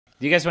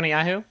Do you guys want a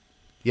Yahoo?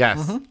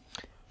 Yes.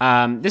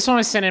 This one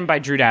was sent in by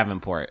Drew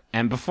Davenport,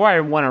 and before I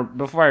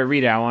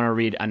read it, I want to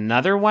read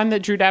another one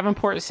that Drew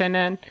Davenport sent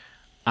in.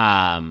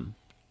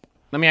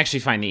 Let me actually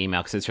find the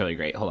email because it's really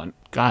great. Hold on.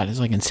 God, it's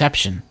like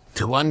Inception.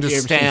 To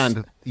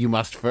understand, you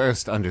must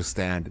first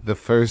understand the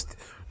first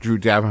Drew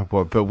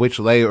Davenport. But which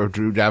layer of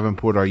Drew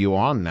Davenport are you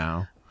on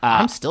now?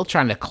 I'm still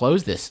trying to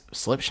close this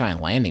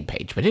Slipshine landing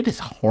page, but it is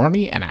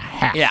horny and a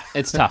half. Yeah,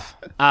 it's tough.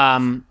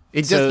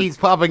 It just keeps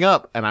popping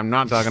up, and I'm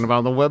not talking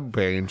about the web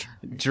page.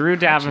 Drew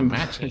Davenport.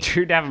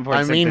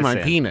 I mean my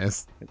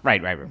penis.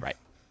 Right.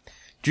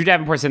 Drew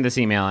Davenport sent this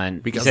email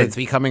in Because it's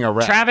becoming a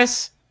rep.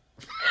 Travis.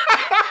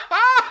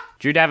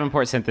 Drew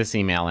Davenport sent this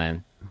email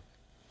in,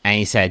 and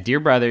he said, "Dear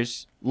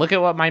brothers, look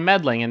at what my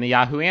meddling in the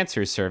Yahoo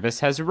Answers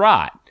service has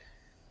wrought."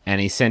 And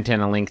he sent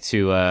in a link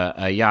to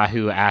a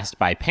Yahoo asked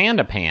by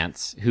Panda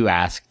Pants, who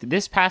asked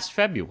this past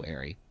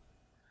February,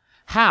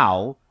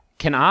 "How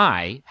can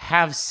I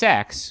have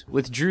sex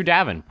with Drew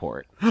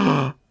Davenport?"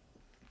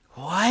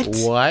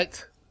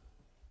 What?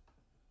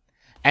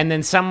 And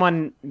then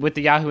someone with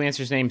the Yahoo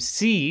Answers name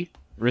C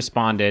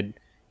responded,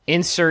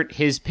 "Insert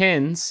his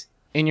pins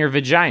in your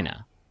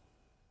vagina."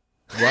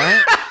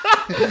 What?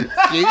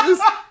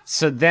 Excuse?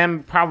 So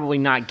them probably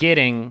not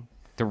getting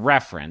the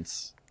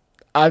reference.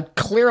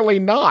 Clearly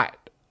not.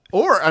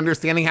 Or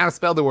understanding how to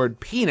spell the word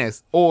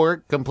penis, or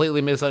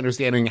completely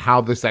misunderstanding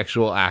how the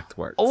sexual act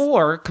works.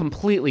 Or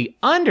completely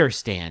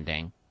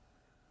understanding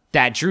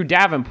that Drew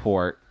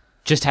Davenport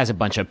just has a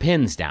bunch of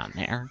pins down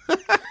there.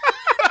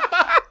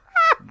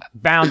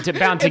 bound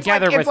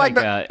together with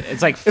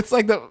it's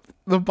like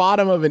the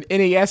bottom of an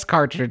NES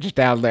cartridge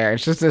down there.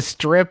 It's just a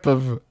strip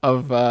of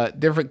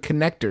different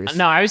connectors.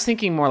 No, I was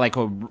thinking more like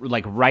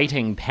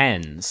writing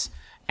pens,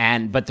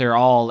 but they're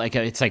all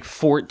it's like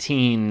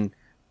 14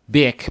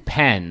 Bic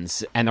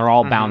pens, and they're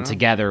all bound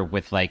together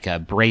with like a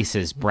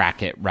braces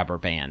bracket rubber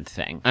band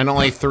thing. And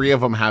only 3 of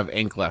them have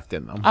ink left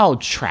in them. Oh,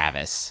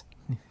 Travis.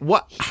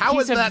 What? How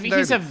is that?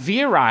 He's a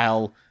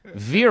virile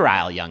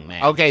young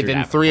man. Okay,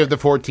 then 3 of the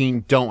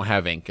 14 don't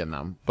have ink in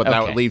them, but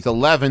that leaves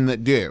 11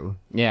 that do.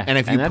 Yeah, and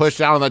if you push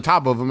down on the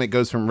top of them, it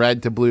goes from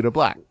red to blue to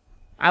black.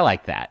 I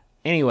like that.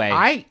 Anyway,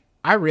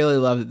 I really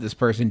love that this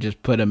person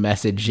just put a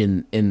message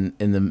in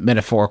the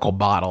metaphorical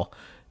bottle.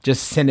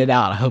 Just send it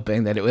out,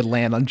 hoping that it would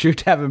land on Drew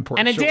Davenport.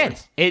 And it did.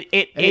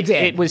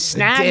 It was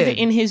snagged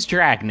in his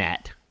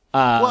dragnet.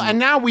 Well, and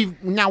now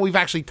we've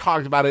actually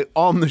talked about it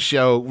on the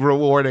show,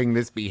 rewarding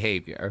this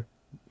behavior.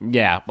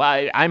 Yeah,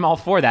 well, I'm all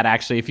for that,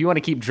 actually. If you want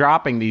to keep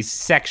dropping these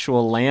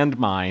sexual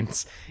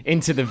landmines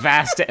into the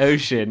vast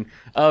ocean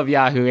of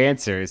Yahoo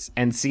Answers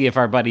and see if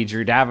our buddy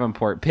Drew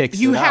Davenport picks it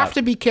up. You have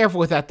to be careful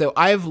with that, though.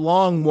 I've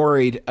long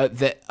worried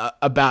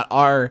about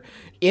our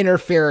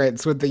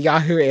interference with the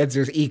Yahoo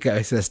Answers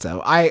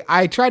ecosystem.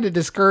 I try to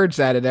discourage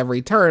that at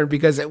every turn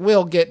because it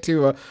will get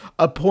to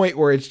a point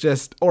where it's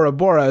just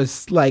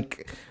Ouroboros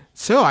like...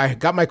 So I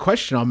got my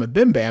question on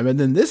MBMBaM, and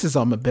then this is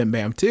on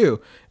MBMBaM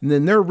too. And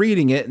then they're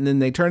reading it, and then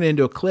they turn it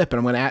into a clip, and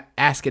I'm going to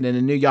ask it in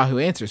a new Yahoo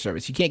Answer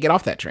service. You can't get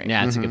off that train.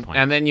 Yeah, that's a good point.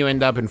 And then you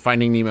end up in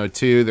Finding Nemo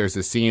 2. There's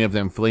a scene of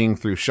them fleeing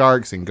through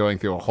sharks and going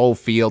through a whole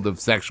field of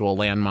sexual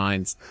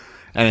landmines,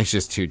 and it's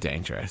just too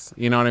dangerous.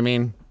 You know what I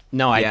mean?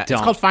 No, I don't.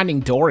 It's called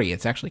Finding Dory.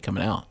 It's actually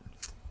coming out.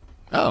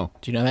 Oh.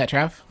 Do you know that,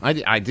 Trav?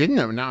 I didn't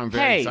know. Now I'm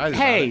very excited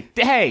about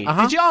it. Hey,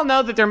 did y'all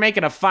know that they're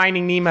making a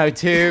Finding Nemo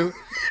 2?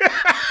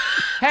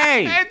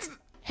 Hey,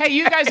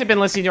 you guys have been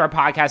listening to our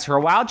podcast for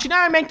a while. Did you know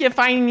I'm making a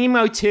Finding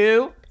Nemo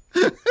 2?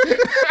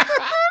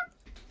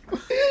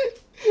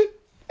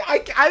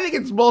 I think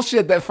it's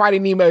bullshit that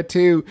Finding Nemo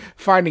 2,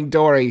 Finding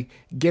Dory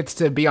gets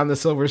to be on the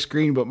silver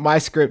screen, but my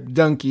script,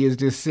 Dunkey, is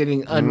just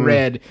sitting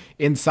unread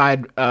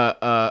inside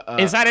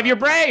of your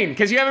brain,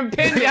 because you haven't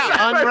pinned it.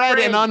 Yeah, unread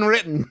and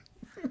unwritten.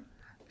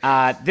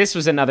 This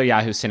was another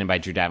Yahoo sent in by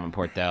Drew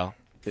Davenport, though.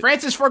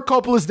 Francis Ford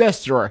Coppola's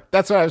desk drawer.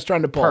 That's what I was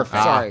trying to pull.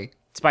 Perfect. Sorry.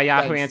 It's by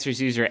Yahoo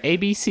Answers user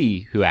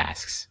ABC, who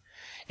asks,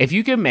 if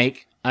you could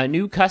make a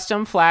new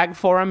custom flag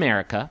for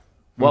America,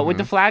 what would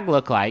the flag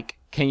look like?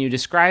 Can you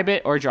describe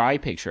it or draw a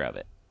picture of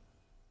it?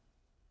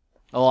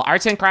 A little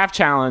arts and craft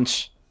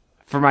challenge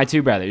for my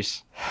 2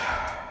 brothers.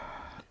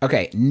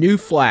 Okay, new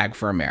flag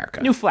for America.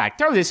 New flag.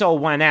 Throw this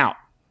old one out.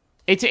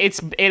 It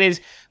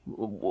is.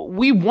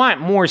 We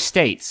want more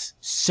states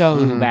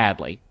so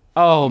badly.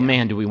 Oh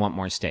man, do we want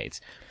more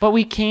states? But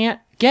we can't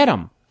get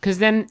them. Because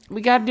then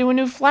we got to do a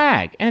new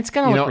flag, and it's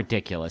going to look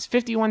ridiculous.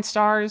 51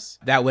 stars.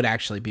 That would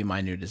actually be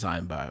my new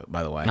design, by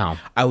the way. No.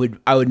 I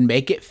would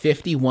make it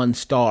 51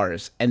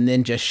 stars and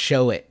then just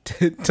show it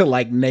to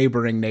like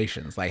neighboring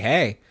nations. Like,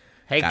 hey,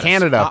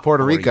 Canada,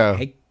 Puerto Rico.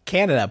 Hey,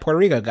 Canada, Puerto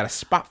Rico, got a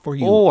spot for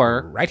you.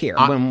 Or right here.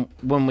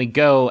 When we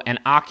go and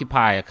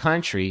occupy a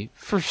country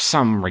for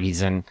some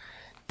reason,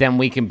 then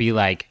we can be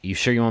like, you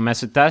sure you want to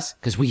mess with us?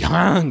 Because we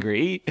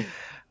hungry.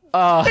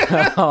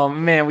 Oh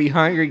man, we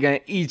hungry, gonna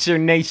eat your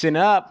nation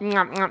up.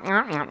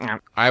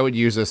 I would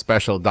use a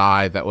special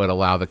dye that would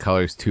allow the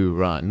colors to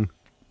run.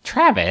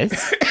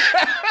 Travis.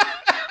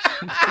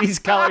 These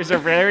colors are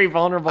very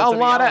vulnerable to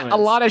the elements. A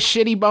lot of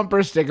shitty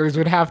bumper stickers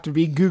would have to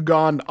be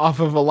goo-gone off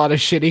of a lot of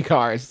shitty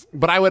cars.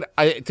 But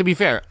to be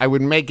fair, I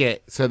would make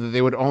it so that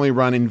they would only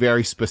run in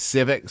very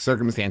specific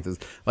circumstances.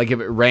 Like if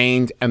it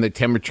rained and the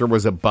temperature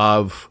was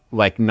above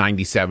like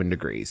 97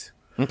 degrees.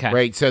 Okay.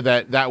 Right? So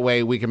that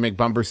way we can make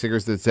bumper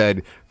stickers that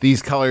said,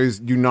 these colors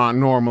do not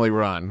normally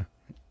run.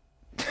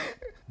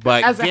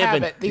 But As a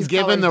habit, these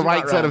given colors the do right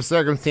not set run. of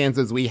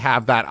circumstances, we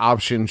have that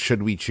option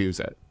should we choose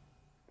it.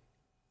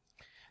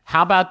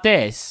 How about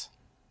this?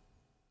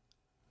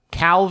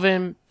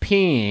 Calvin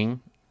peeing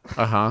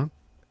Uh-huh.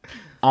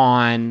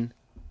 on...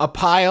 A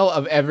pile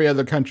of every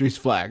other country's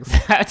flags.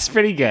 That's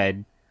pretty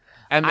good.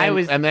 And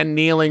then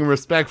kneeling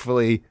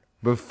respectfully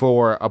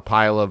before a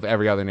pile of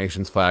every other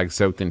nation's flag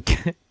soaked in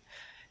pee.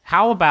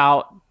 How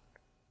about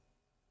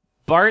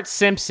Bart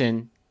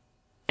Simpson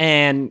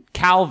and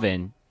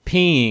Calvin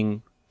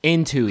peeing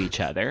into each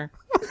other?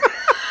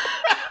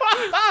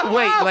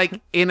 Wait, like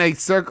in a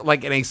circular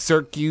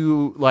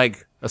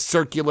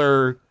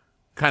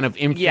kind of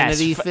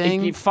infinity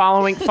thing?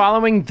 Following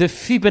the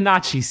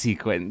Fibonacci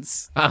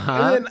sequence. Uh-huh.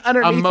 And then A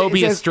underneath Mobius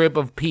it says, strip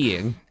of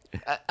peeing.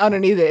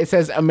 underneath it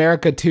says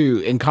America 2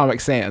 in Comic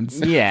Sans.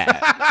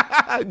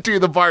 Yeah. Do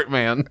the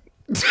Bartman.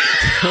 This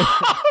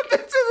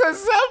is a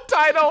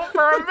subtitle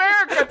for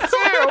America 2.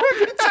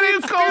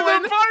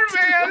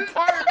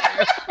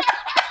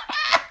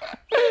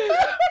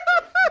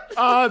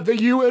 The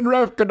UN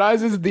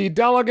recognizes the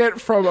delegate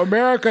from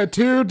America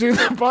 2 to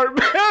the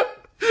Bartman.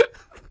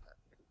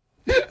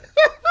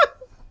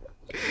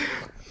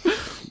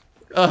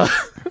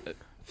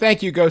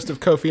 Thank you, Ghost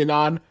of Kofi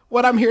Annan.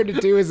 What I'm here to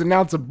do is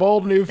announce a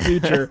bold new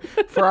feature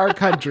for our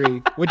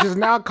country, which is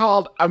now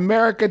called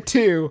America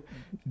 2.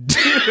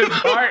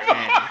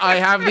 Bartman. I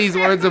have these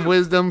words of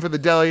wisdom for the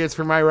delegates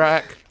from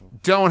Iraq.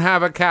 Don't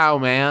have a cow,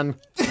 man.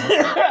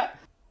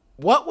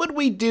 What would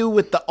we do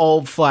with the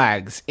old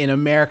flags in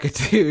America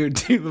 2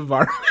 to the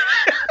Bartman?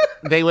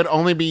 They would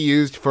only be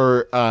used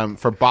for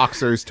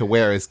boxers to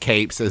wear as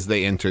capes as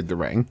they entered the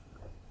ring.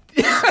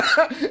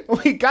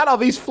 We got all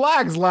these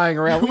flags lying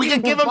around. We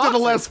can give them to the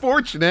less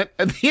fortunate.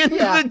 At the end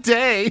of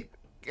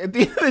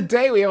the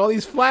day, we have all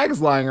these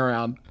flags lying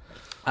around.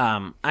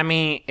 I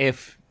mean,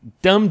 if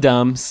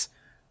dum-dums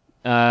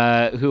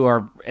who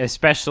are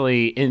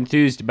especially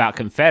enthused about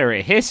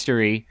Confederate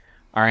history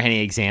are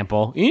any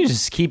example, you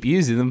just keep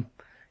using them.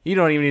 You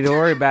don't even need to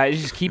worry about it.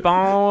 You just keep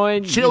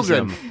on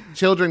using them.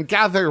 Children,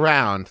 gather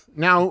round.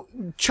 Now,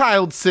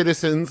 child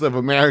citizens of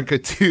America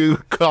 2,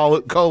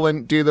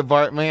 colon, do the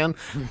Bartman.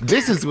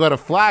 This is what a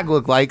flag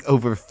looked like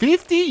over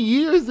 50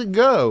 years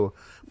ago.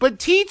 But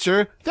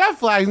teacher, that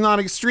flag's not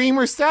extreme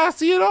or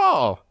sassy at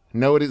all.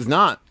 No, it is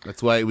not.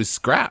 That's why it was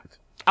scrapped.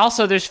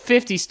 Also, there's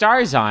 50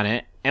 stars on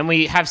it, and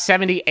we have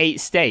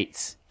 78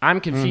 states. I'm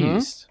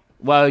confused.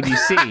 Well, you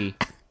see,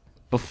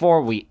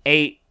 before we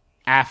ate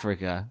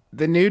Africa.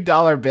 The new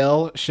dollar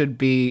bill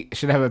should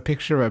have a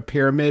picture of a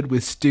pyramid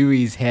with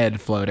Stewie's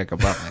head floating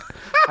above it.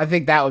 I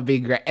think that would be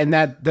great. And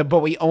but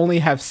we only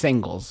have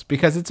singles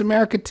because it's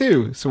America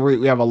 2, so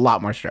we have a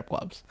lot more strip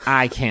clubs.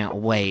 I can't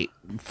wait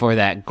for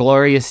that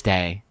glorious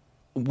day.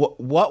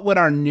 What would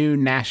our new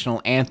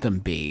national anthem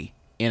be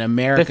in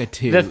America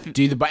 2?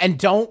 And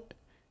don't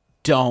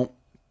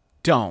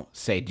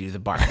say Do the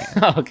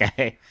Bartman.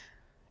 Okay.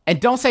 And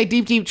don't say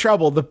Deep Deep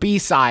Trouble, the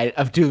B-side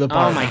of Do the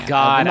Bartman. Oh my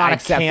God, I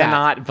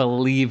cannot that.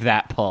 believe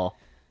that pull.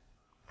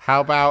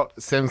 How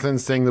about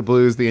Simpsons Sing the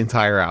Blues, the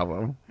entire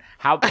album?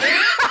 How?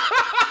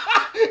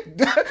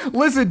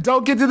 Listen,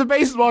 don't get to the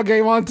baseball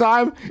game on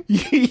time.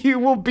 You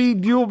will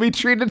be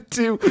treated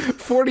to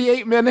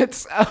 48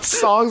 minutes of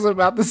songs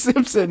about the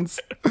Simpsons.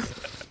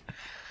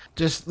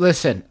 Just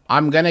listen,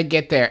 I'm gonna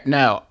get there.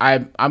 No,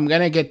 I'm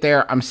gonna get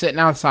there. I'm sitting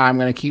outside. I'm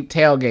gonna keep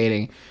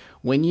tailgating.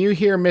 When you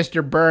hear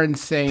Mr.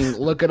 Burns sing,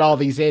 "Look at all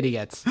these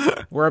idiots,"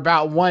 we're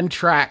about one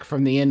track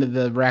from the end of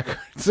the record.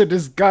 So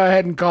just go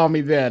ahead and call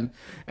me then,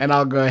 and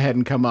I'll go ahead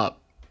and come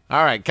up.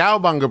 All right,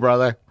 cowabunga,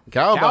 brother.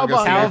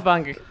 Cowabunga.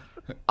 Cowabunga.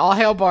 All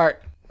hail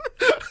Bart.